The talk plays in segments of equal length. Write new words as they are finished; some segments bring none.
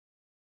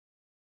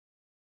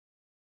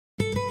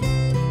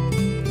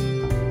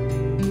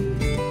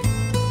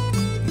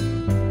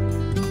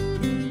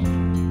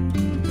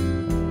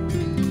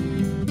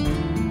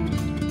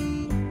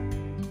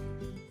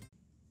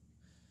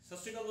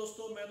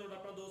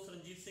दोस्त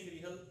Ranjit Singh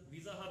रीहल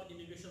visa hub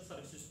immigration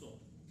services तो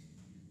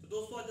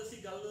दोस्तों अज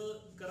असीं गल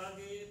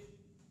करांगे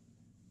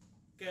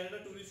कैनेडा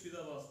टूरिस्ट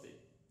वीज़ा वास्ते।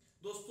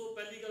 दोस्तों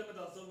पहली गल मैं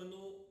दस दूं,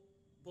 मैनूं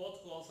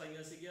बहुत कॉल्स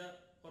आईयां सीगियां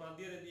और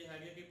आंदियां रहिंदियां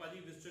हैगियां कि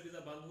भाजी विजिटर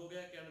वीज़ा बंद हो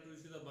गया, कैनेडा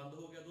टूरिस्ट वीज़ा बंद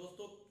हो गया।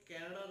 दोस्तों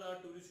कैनेडा का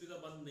टूरिस्ट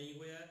वीज़ा बंद नहीं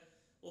होया,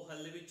 वो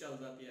हल्ले भी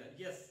चलदा पिया।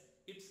 यस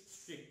इट्स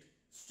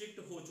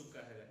स्ट्रिक्ट हो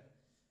चुका है।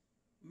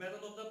 मैं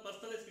तो अपना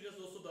पर्सनल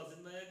एक्सपीरियंस दोस्तों दस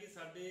दिंदा है कि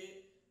साडे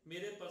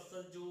मेरे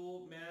पर्सनल जो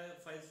मैं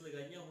फाइल्स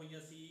लगाइया हुई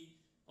सी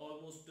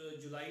ऑलमोस्ट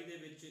जुलाई के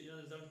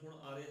रिजल्ट हुण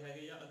आ रहे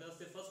हैं या अगस्त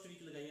के फर्स्ट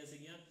वीक लगाइया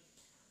सीगियां,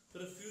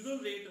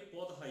 रिफ्यूजल रेट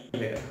बहुत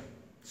हाई है।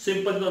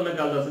 सिंपल जो मैं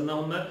गल दस दिंदा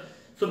हुंदा।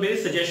 सो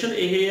मेरी सजेशन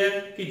ये है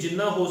कि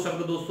जिन्ना हो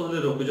सकता दोस्तों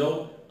हले रुक जाओ,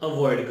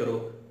 अवॉइड करो,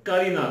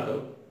 कर ही ना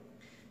करो।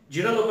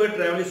 जिन्होंने लोगों की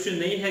ट्रैवल हिस्ट्री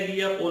नहीं हैगी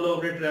आ वो लोग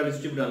अपनी ट्रैवल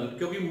हिस्ट्री बना लो,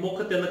 क्योंकि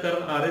मुख्य 3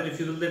 कारण आ रहे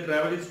रिफ्यूजल के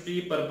travel history,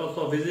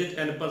 purpose of visit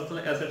and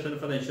personal assets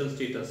and financial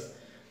status.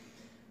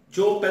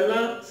 जो पहला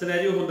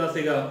सिनेरियो होंदा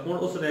सीगा हुण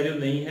वो सिनेरियो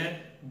नहीं है।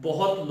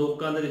 बहुत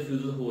लोगों की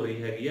रिफ्यूजल हो रही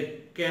है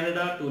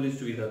कैनेडा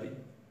टूरिस्ट वीज़ा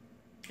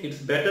की। It's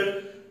better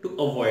to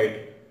avoid.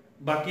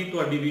 बाकी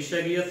तुहाडी विश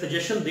हैगी है,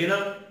 सजेशन देना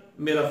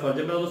मेरा फर्ज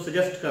है, मैं उन्हें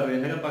सजेस्ट कर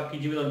रहा है। बाकी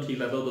जिवें तुहानूं ठीक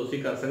लगदा उह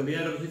तुसीं कर सकदे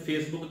हैं। अगर तुसीं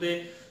फेसबुक ते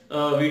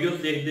वीडियोस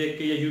देख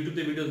के या यूट्यूब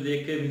ते वीडियोस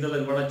देख के वीज़ा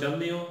लगवाना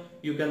चाहते हो,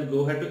 you can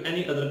go had to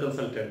any other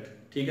consultant.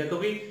 ठीक है,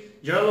 क्योंकि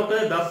जो लोगों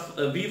ने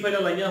 10-20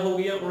 फाइलें लाइया हो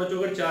गई उन्होंने चो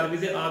अगर 4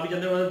 वीज़े आ भी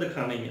जाते उन्होंने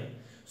दिखाने ही है।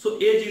 सो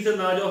ये चीज़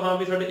ना जो हाँ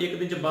भी साढ़े एक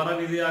दिन च 12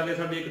 वीज़े आ गए,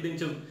 साढ़े एक दिन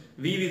च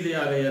 20 वीज़े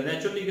आ गए।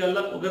 नैचुरली गल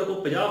है, अगर वो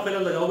 50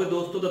 फाइलें लगाओगे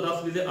दोस्तों तो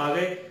 10 वीज़े आ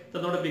गए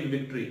तो नॉट अ बिग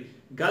विक्ट्री।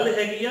 गल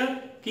हैगी आ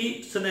कि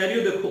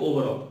सिनेरियो देखो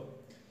ओवरऑल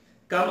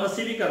काम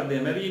असी भी करते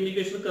हैं। मैं भी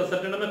इमीग्रेशन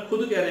कंसलटेंट, मैं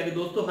खुद कह रहा कि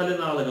दोस्तों हले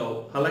ना लगाओ।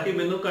 हालांकि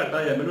मैनू घाटा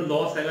है, मैनू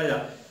लॉस है,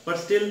 पर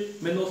स्टिल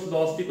मैनू उस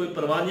लॉस की कोई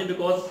परवाह नहीं,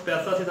 बिकॉज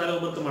पैसा असीं सारे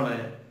उम्र कमाना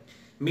है।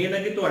 मेन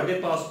है कि तुहाडे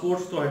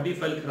पासपोर्ट्स तुहाडी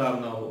फाइल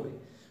खराब ना हो।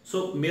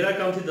 सो मेरा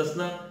काम सी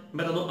दसना,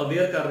 मैं तुहानूं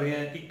अवेयर कर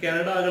रहा कि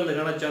कैनेडा अगर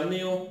लगाना चाहते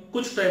हो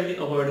कुछ टाइम नहीं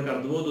अवॉइड कर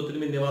दो, 2-3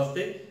 महीने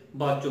वास्ते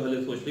बाद चो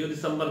हले सोच लियो।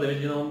 दिसंबर के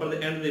नवंबर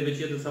के एंड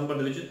या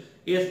दिसंबर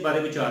के इस बारे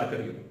विचार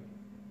करियो।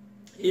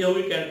 ये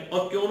होगी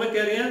और क्यों मैं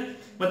कह रहा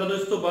मैं तुहानूं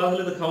इस तो बाद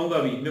हले दिखाऊंगा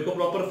भी, मेरे को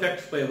प्रॉपर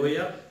फैक्ट्स पे हुए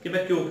आ कि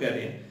मैं क्यों कह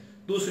रहा।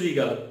 दूसरी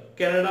गल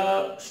कैनेडा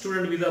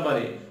स्टूडेंट वीज़ा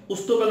बारे,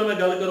 उस तो पहले मैं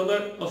गल करूंगा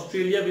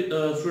ऑस्ट्रेलिया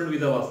स्टूडेंट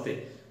वीज़ा वास्ते।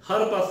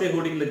 हर पासे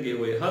होर्डिंग लगे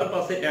हुए, हर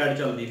पासे ऐड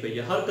चलती पई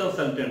है, हर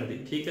कंसलटेंट की।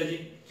 ठीक है जी,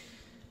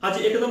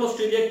 अज एकदम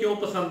ऑस्ट्रेलिया क्यों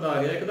पसंद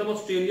आ गया, एकदम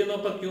ऑस्ट्रेलिया को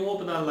आप क्यों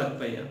अपना लग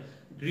पे हैं?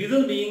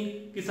 रीजन बीइंग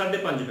कि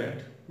 5.5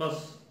 बैंड,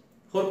 बस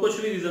होर कुछ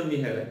भी रीजन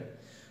नहीं है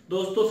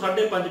दोस्तों।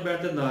 5.5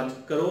 बैंड से ना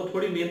करो,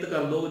 थोड़ी मेहनत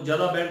कर लो,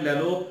 ज्यादा बैंड ले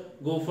लो,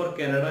 गो फॉर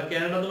कैनेडा।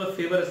 कैनेडा तो मैं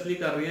फेवर इसलिए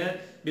कर रहा है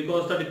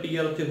बिकॉज तुहाडी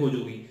पीआर उत्थे हो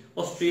जाऊगी।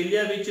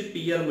 ऑस्ट्रेलिया विच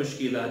पीआर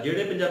मुश्किल है।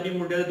 जिहड़े पंजाबी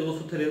मुंडे दे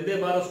दोस्त उत्थे रहिंदे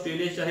बाहर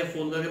ऑस्ट्रेलिया, चाहे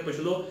फोन करके पुछ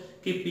लो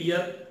कि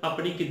पीआर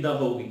अपनी किद्दां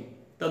होगी,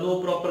 तुहानूं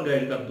वो प्रॉपर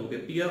गाइड कर दोगे।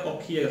 पीआर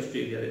औखी है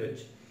ऑस्ट्रेलिया दे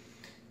विच।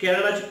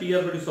 कैनेडा च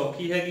पीआर थोड़ी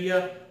सौखी हैगी आ।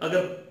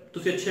 अगर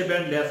तुसीं अच्छे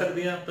बैंड ले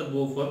सकते हैं तो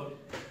गो फॉर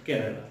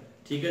कैनेडा।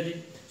 ठीक है जी।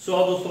 सो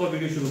आओ दोस्तों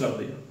वीडियो शुरू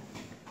करते हैं।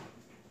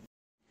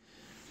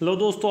 लो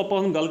दोस्तों आप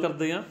हम गल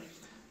करते हैं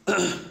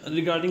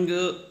regarding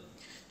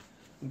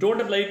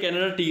don't apply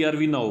Canada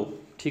TRV now.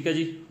 ठीक है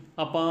जी।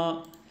 आप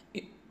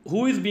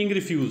who is being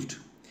refused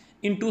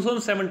in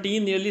 2017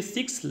 nearly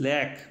 6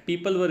 lakh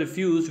people were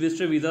refused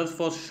visitor visas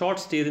for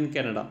short stays in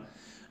Canada.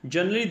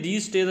 Generally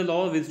these stays allow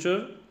a visitor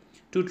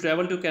to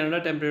travel to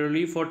Canada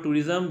temporarily for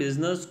tourism,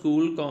 business,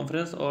 school,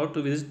 conference or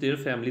to visit their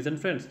families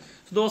and friends.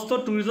 So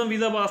दोस्तों tourism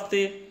visa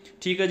वास्ते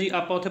ठीक है जी,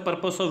 आप उत्थे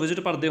purpose of visit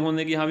भरते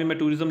होंगे कि हाँ भी मैं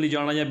टूरिज्म लिए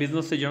जाना या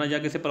बिजनेस से जाना या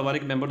किसी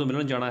परिवारिक मैंबर को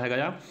मिलने जाना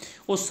है,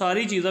 वो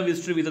सारी चीज़ां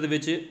विजिटर वीज़ा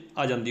के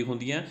आ जाती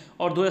होंदियां।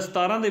 और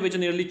 2017 के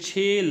नियरली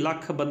 6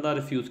 लाख बंदा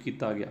रिफ्यूज़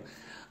किया गया।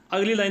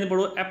 अगली लाइन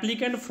पढ़ो,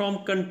 applicant from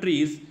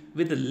countries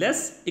with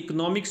lace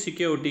economic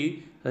security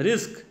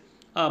risk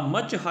a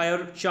much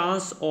higher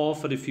chance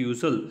of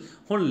refusal।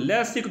 हुण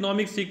लैस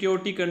इकनॉमिक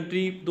सिक्योरिटी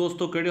कंट्री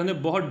दोस्तों किहड़े होंदे,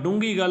 बहुत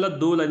डूंगी गल है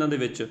 2 लाइनों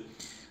के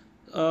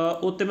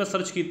उत्ते मैं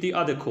सर्च की।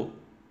 आ देखो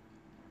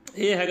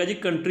ये हैगा जी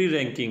कंट्री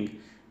रैंकिंग,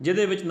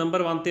 जिहदे विच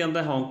नंबर 1 ते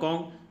आंदा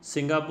Hong Kong,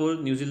 Singapore,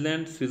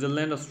 New Zealand,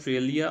 Switzerland,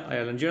 Australia,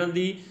 Ireland. जिन्हां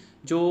दी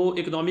जो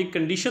इकनॉमिक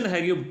कंडीशन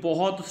हैगी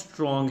बहुत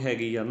स्ट्रॉन्ग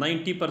हैगी आ,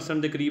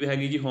 90% के करीब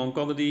हैगी जी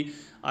हांगकॉन्ग की,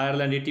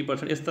 आयरलैंड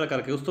 80%, इस तरह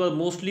करके। उस तो बाद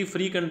मोस्टली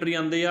फ्री कंट्री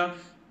आते आ,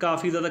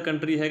 काफ़ी ज़्यादा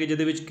कंट्री है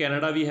जिहदे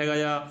कैनेडा भी हैगा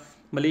या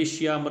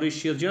मलेशिया,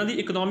 मॉरिशियस, जिन्हां दी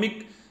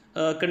इकनॉमिक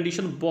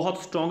कंडीशन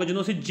बहुत स्ट्रॉन्ग है,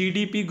 जिन्होंने असीं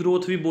GDP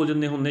ग्रोथ भी बोल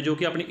दिंदे हुंदे, जो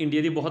कि अपनी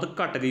इंडिया की बहुत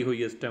घट गई हुई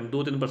है इस टाइम,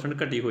 2-3%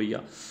 घटी हुई आ।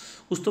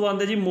 उस तो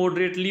बाद जी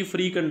मॉडरेटली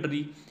फ्री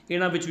कंट्री,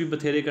 इन्हां विच भी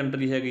बथेरे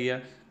कंट्री हैगी आ।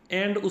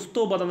 एंड उस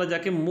तो बाद आंदा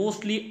जाके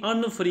मोस्टली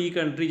अनफ्री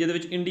कंट्री, जिहदे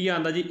विच इंडिया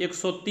आंदा जी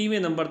 130वें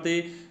नंबर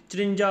ते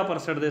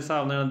 54% के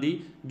हिसाब नाल दी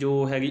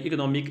जो हैगी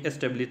इकनॉमिक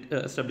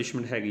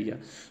एस्टैबलिशमेंट हैगी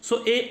आ।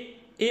 सो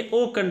ये वो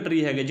कंट्री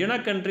है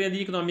जिन्होंने कंट्रियों की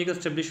इकनॉमिक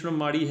एस्टैबलिशमेंट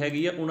माड़ी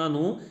हैगी है,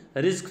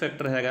 उन्होंने रिस्क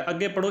फैक्टर है।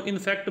 अगे पढ़ो,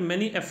 in fact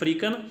many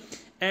African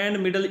and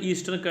middle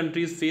eastern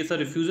countries face a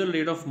refusal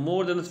rate of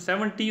more than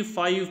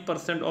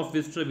 75% of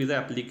visitor visa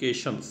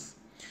applications.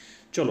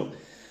 चलो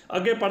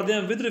ਅੱਗੇ ਪੜ੍ਹਦੇ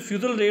ਹਾਂ। With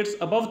refusal rates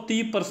above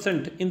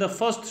 30% in the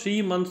first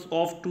 3 months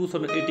of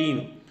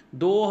 2018।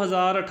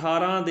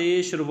 2018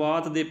 ਦੇ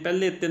ਸ਼ੁਰੂਆਤ ਦੇ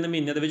ਪਹਿਲੇ 3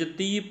 ਮਹੀਨਿਆਂ ਦੇ ਵਿੱਚ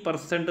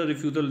 30%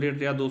 ਰਿਫਿਊਜ਼ਲ ਰੇਟ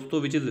ਰਿਹਾ ਦੋਸਤੋ,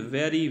 ਵਿਚ ਇਜ਼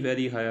ਵੈਰੀ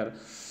ਵੈਰੀ ਹਾਇਰ।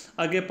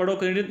 ਅੱਗੇ ਪੜ੍ਹੋ।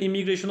 Canadian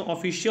immigration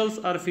officials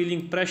R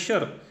feeling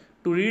pressure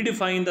to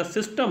redefine the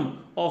system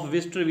of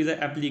visitor visa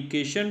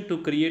application to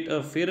create a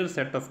fairer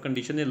set of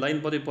condition। ਇਹ ਲਾਈਨ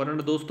ਬਹੁਤ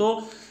ਇੰਪੋਰਟੈਂਟ ਦੋਸਤੋ।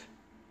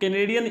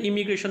 ਕੈਨੇਡੀਅਨ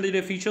ਇਮੀਗ੍ਰੇਸ਼ਨ ਦੇ ਜਿਹੜੇ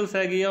officials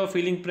ਹੈਗੇ ਆ ਉਹ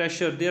feeling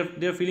pressure, they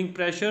are feeling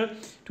pressure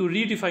to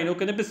ਰੀਡਿਫਾਈਨ। ਉਹ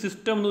ਕਹਿੰਦੇ ਵੀ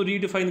ਸਿਸਟਮ ਨੂੰ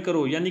ਰੀਡਿਫਾਈਨ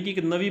ਕਰੋ, ਯਾਨੀ ਕਿ ਇੱਕ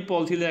ਨਵੀਂ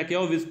ਪੋਲਿਸੀ ਲੈ ਕੇ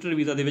ਆਓ ਵਿਜ਼ਟਰ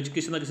ਵੀਜ਼ਾ ਦੇ ਵਿੱਚ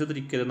ਕਿਸੇ ਨਾ ਕਿਸੇ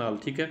ਤਰੀਕੇ ਦੇ ਨਾਲ।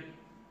 ਠੀਕ ਹੈ,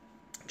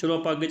 ਚਲੋ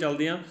ਆਪਾਂ ਅੱਗੇ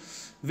ਚੱਲਦੇ ਹਾਂ।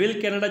 Will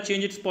Canada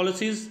change it's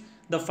policies?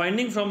 The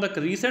finding from the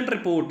recent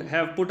report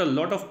have put a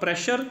lot of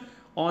pressure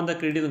on the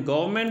Canadian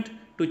government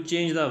to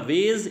change the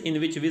ways in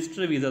which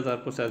visitor ਵੀਜ਼ਾਜ਼ R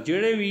process.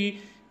 ਜਿਹੜੇ ਵੀ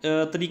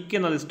ਤਰੀਕੇ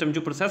ਨਾਲ ਇਸ ਟਾਈਮ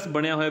ਜੋ process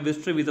ਬਣਿਆ ਹੋਇਆ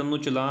visitor visa ਨੂੰ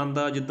ਚਲਾਉਣ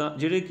ਦਾ, ਜਿੱਦਾਂ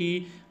ਜਿਹੜੇ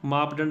ਕਿ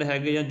ਮਾਪਦੰਡ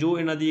ਹੈਗੇ ਜਾਂ ਜੋ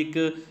ਇਹਨਾਂ ਦੀ ਇੱਕ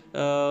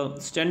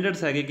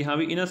ਸਟੈਂਡਰਡਸ ਹੈਗੇ ਕਿ ਹਾਂ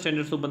ਵੀ ਇਹਨਾਂ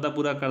ਸਟੈਂਡਰਡਸ ਤੋਂ ਬੰਦਾ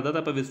ਪੂਰਾ ਕਰਦਾ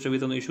ਤਾਂ ਆਪਾਂ ਵਿਜ਼ਟਰ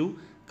ਵੀਜ਼ਾ ਨੂੰ ਇਸ਼ੂ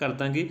ਕਰ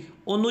ਦਾਂਗੇ।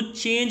 ਉਹਨੂੰ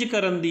ਚੇਂਜ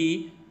ਕਰਨ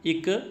ਦੀ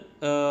ਇੱਕ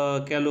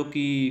ਕਹਿ ਲਓ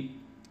ਕਿ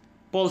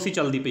ਪਾਲਿਸੀ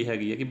ਚੱਲਦੀ ਪਈ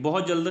ਹੈਗੀ ਹੈ ਕਿ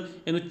ਬਹੁਤ ਜਲਦ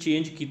ਇਹਨੂੰ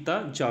ਚੇਂਜ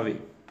ਕੀਤਾ ਜਾਵੇ।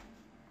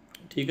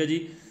 ਠੀਕ ਹੈ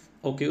ਜੀ,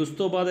 ਓਕੇ। ਉਸ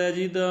ਤੋਂ ਬਾਅਦ ਹੈ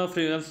ਜੀ ਦ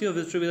frequency of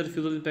visitor visa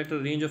refusal impact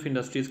range of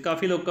industries.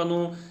 ਕਾਫੀ ਲੋਕਾਂ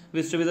ਨੂੰ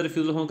ਵਿਜ਼ਟਰ ਵੀਜ਼ਾ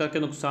ਰਿਫਿਊਜ਼ਲ ਹੋਣ ਕਰਕੇ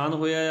ਨੁਕਸਾਨ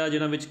ਹੋਇਆ ਆ,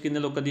 ਜਿਨ੍ਹਾਂ ਵਿੱਚ ਕਿੰਨੇ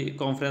ਲੋਕਾਂ ਦੀ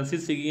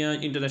ਕਾਨਫਰੰਸਿਸ ਸੀਗੀਆਂ,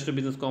 ਇੰਟਰਨੈਸ਼ਨਲ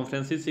ਬਿਜ਼ਨਸ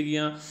ਕਾਨਫਰੰਸਿਸ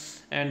ਸੀਗੀਆਂ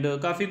ਐਂਡ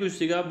ਕਾਫੀ ਕੁਛ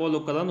ਸੀਗਾ, ਬਹੁਤ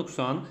ਲੋਕਾਂ ਦਾ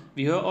ਨੁਕਸਾਨ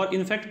ਵੀ ਹੋਇਆ। ਔਰ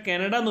ਇਨਫੈਕਟ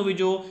ਕੈਨੇਡਾ ਨੂੰ ਵੀ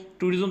ਜੋ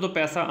ਟੂਰਿਜ਼ਮ ਤੋਂ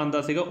ਪੈਸਾ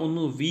ਆਉਂਦਾ ਸੀਗਾ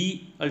ਉਹਨੂੰ ਵੀ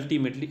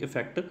ਅਲਟੀਮੇਟਲੀ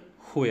ਇਫੈਕਟ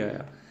ਹੋਇਆ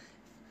ਆ।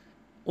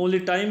 Only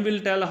time will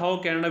tell how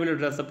Canada will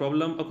address the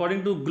problem.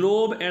 According to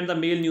globe and the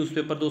male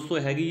newspaper ਦੋਸਤੋ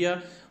ਹੈਗੀ ਆ,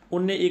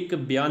 ਉਹਨੇ ਇੱਕ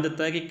ਬਿਆਨ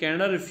ਦਿੱਤਾ ਹੈ ਕਿ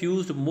Canada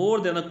refused more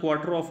than a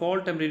quarter of all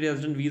temporary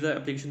resident visa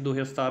application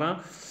 2017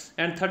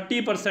 and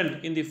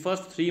 30% in the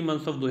first 3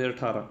 months of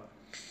 2018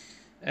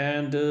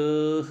 and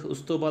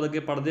ਉਸ ਤੋਂ ਬਾਅਦ ਅੱਗੇ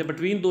ਪੜ੍ਹਦੇ ਆ।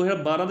 ਬਿਟਵੀਨ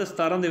 2012 ਤੇ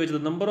 17 ਦੇ ਵਿੱਚ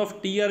ਦ ਨੰਬਰ ਆਫ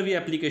TRV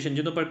ਐਪਲੀਕੇਸ਼ਨ,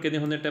 ਜਦੋਂ ਆਪਾਂ ਕਹਿੰਦੇ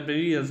ਹੁੰਦੇ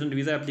temporary resident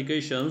visa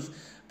applications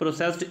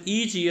processed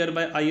each year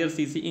by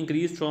IRCC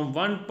increased from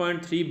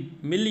 1.3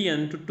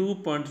 million to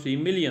 2.3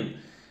 million।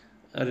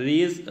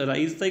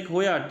 Rise ਤਾਂ ਇੱਕ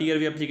ਹੋਇਆ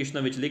TRV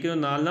ਐਪਲੀਕੇਸ਼ਨਾਂ ਵਿੱਚ, ਲੇਕਿਨ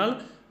ਨਾਲ ਨਾਲ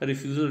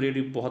ਰਿਫਿਊਜ਼ਲ ਰੇਟ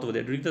ਵੀ ਬਹੁਤ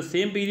ਵਧਿਆ। During the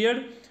same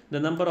period the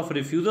number of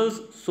refusals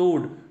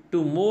soared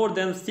to more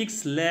than 6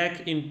 lakh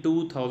in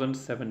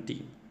 2017।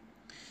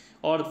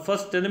 ਔਰ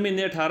ਫਸਟ 3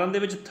 ਮਹੀਨੇ 18 ਦੇ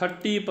ਵਿੱਚ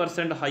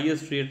 30%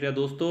 ਹਾਈਐਸਟ ਰੇਟ ਰਿਹਾ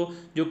ਦੋਸਤੋ,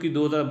 ਜੋ ਕਿ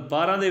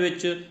 2012 ਦੇ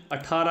ਵਿੱਚ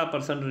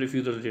 18%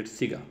 ਰਿਫਿਊਜ਼ਲ ਰੇਟ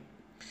ਸੀਗਾ।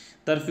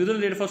 ਦ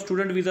refusal rate for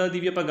student visa ਦੀ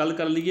ਵੀ ਆਪਾਂ ਗੱਲ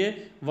ਕਰ ਲਈਏ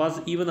ਵਾਜ਼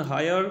ਈਵਨ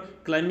ਹਾਇਰ,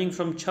 ਕਲਾਈਮਿੰਗ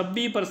ਫਰਮ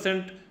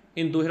 26%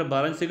 ਇਨ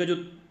 2012 ਸੀਗਾ, ਜੋ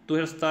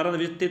 2017 ਦੇ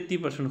ਵਿੱਚ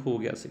 33% ਹੋ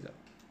ਗਿਆ ਸੀਗਾ।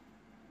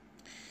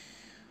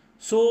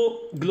 ਸੋ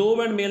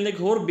ਗਲੋਬ ਐਂਡ ਮੇਲ ਨੇ ਇੱਕ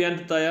ਹੋਰ ਬਿਆਨ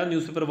ਦਿੱਤਾ ਆ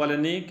ਨਿਊਜ਼ਪੇਪਰ ਵਾਲਿਆਂ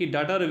ਨੇ ਕਿ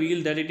data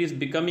reveal that it is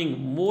becoming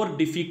more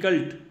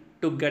difficult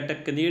to get a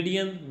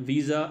Canadian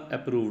visa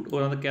approved.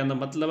 ਉਹਨਾਂ ਦਾ ਕਹਿਣ ਦਾ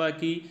ਮਤਲਬ ਹੈ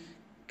ਕਿ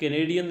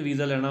ਕੈਨੇਡੀਅਨ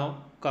ਵੀਜ਼ਾ ਲੈਣਾ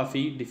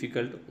ਕਾਫੀ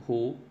ਡਿਫਿਕਲਟ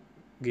ਹੋ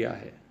ਗਿਆ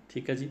ਹੈ।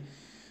 ਠੀਕ ਹੈ ਜੀ।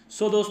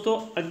 ਸੋ ਦੋਸਤੋ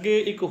ਅੱਗੇ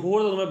ਇੱਕ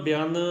ਹੋਰ ਤੁਹਾਨੂੰ ਮੈਂ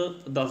ਬਿਆਨ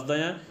ਦੱਸਦਾ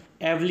ਹਾਂ।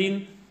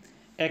 ਐਵਲਿਨ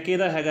ਐਕੇ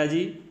ਦਾ ਹੈਗਾ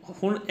ਜੀ।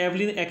 ਹੁਣ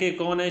ਐਵਲਿਨ ਐਕੇ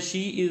ਕੌਣ ਹੈ?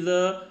 She is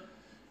a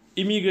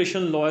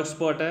immigration law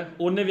expert ਹੈ।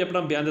 ਉਹਨੇ ਵੀ ਆਪਣਾ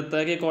ਬਿਆਨ ਦਿੱਤਾ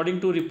ਹੈ ਕਿ according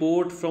to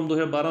report from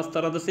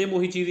 2012-17 the same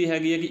ਉਹੀ ਚੀਜ਼ ਹੀ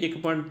ਹੈਗੀ ਹੈ ਕਿ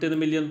 1.3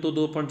 ਮਿਲੀਅਨ ਤੋਂ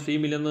 2.3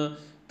 ਮਿਲੀਅਨ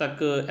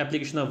ਤੱਕ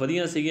ਐਪਲੀਕੇਸ਼ਨਾਂ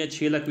ਵਧੀਆਂ ਸੀਗੀਆਂ।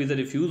 6 ਲੱਖ ਵੀਜ਼ਾ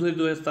ਰਿਫਿਊਜ਼ ਹੋਏ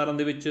 2017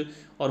 ਦੇ ਵਿੱਚ,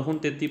 ਔਰ ਹੁਣ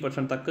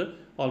 33% ਤੱਕ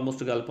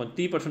ਆਲਮੋਸਟ ਗੱਲ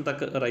 30%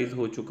 ਤੱਕ ਰਾਈਜ਼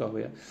ਹੋ ਚੁੱਕਾ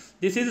ਹੋਇਆ।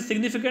 This is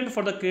significant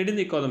for the Canadian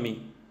economy,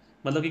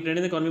 ਮਤਲਬ ਕਿ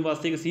ਕੈਨੇਡੀਅਨ ਇਕੋਨਮੀ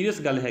ਵਾਸਤੇ ਇੱਕ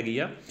ਸੀਰੀਅਸ ਗੱਲ ਹੈਗੀ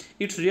ਆ।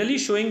 It's really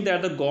showing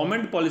that the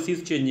government policy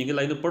is changing.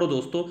 Line ਨੂੰ ਪੜ੍ਹੋ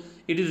ਦੋਸਤੋ।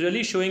 It is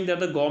really showing that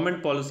the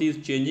government policy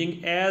is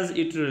changing as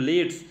it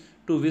relates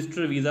to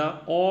visitor visa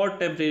or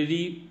temporary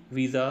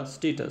visa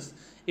status.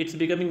 It's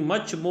becoming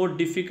much more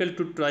difficult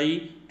to try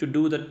to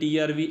do the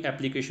TRV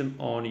application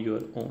on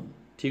your own।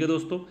 ठीक है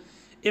दोस्तों,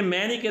 ਇਹ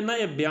ਮੈਂ ਨਹੀਂ ਕਹਿੰਦਾ,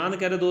 ਇਹ ਬਿਆਨ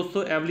ਕਹਿ ਰਹੇ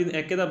ਦੋਸਤੋ ਐਵਲਿਨ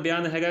ਐਕੇ ਦਾ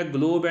ਬਿਆਨ ਹੈਗਾ,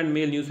 ਗਲੋਬ ਐਂਡ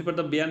ਮੇਲ ਨਿਊਜ਼ਪੇਪਰ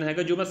ਦਾ ਬਿਆਨ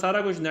ਹੈਗਾ, ਜੋ ਮੈਂ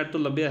ਸਾਰਾ ਕੁਝ ਨੈੱਟ ਤੋਂ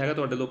ਲੱਭਿਆ ਹੈਗਾ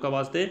ਤੁਹਾਡੇ ਲੋਕਾਂ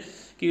ਵਾਸਤੇ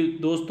ਕਿ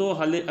ਦੋਸਤੋ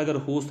ਹਾਲੇ ਅਗਰ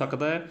ਹੋ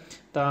ਸਕਦਾ ਹੈ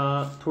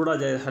ਤਾਂ ਥੋੜ੍ਹਾ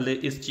ਜਿਹਾ ਹਾਲੇ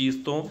ਇਸ ਚੀਜ਼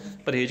ਤੋਂ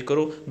ਪਰਹੇਜ਼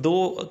ਕਰੋ।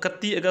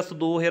 31 ਅਗਸਤ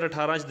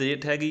 2018 'ਚ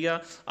ਡੇਟ ਹੈਗੀ ਆ।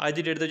 ਅੱਜ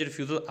ਦੀ ਡੇਟ ਦੇ ਵਿੱਚ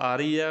ਰਿਫਿਊਜ਼ਲ ਆ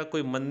ਰਹੀ ਆ,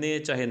 ਕੋਈ ਮੰਨੇ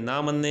ਚਾਹੇ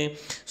ਨਾ ਮੰਨੇ।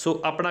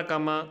 ਸੋ ਆਪਣਾ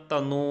ਕੰਮ ਆ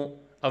ਤੁਹਾਨੂੰ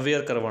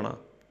ਅਵੇਅਰ ਕਰਵਾਉਣਾ।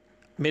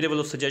 ਮੇਰੇ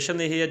ਵੱਲੋਂ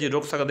ਸੁਜੈਸ਼ਨ ਇਹ ਹੈ, ਜੇ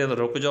ਰੁਕ ਸਕਦੇ ਹੋ ਤਾਂ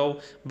ਰੁਕ ਜਾਓ,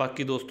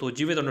 ਬਾਕੀ ਦੋਸਤੋ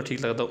ਜਿਵੇਂ ਤੁਹਾਨੂੰ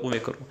ਠੀਕ ਲੱਗਦਾ ਉਵੇਂ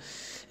ਕਰੋ।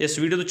 ਇਸ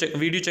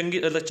ਵੀਡੀਓ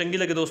ਚੰਗੀ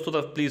ਲੱਗੇ ਦੋਸਤੋ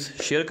ਤਾਂ ਪਲੀਜ਼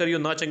ਸ਼ੇਅਰ ਕਰਿਓ,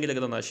 ਨਾ ਚੰਗੀ ਲੱਗੇ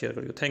ਤਾਂ ਨਾ ਸ਼ੇਅਰ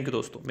ਕਰਿਓ। ਥੈਂਕ ਯੂ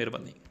ਦੋਸਤੋ,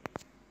 ਮਿਹਰਬਾਨੀ।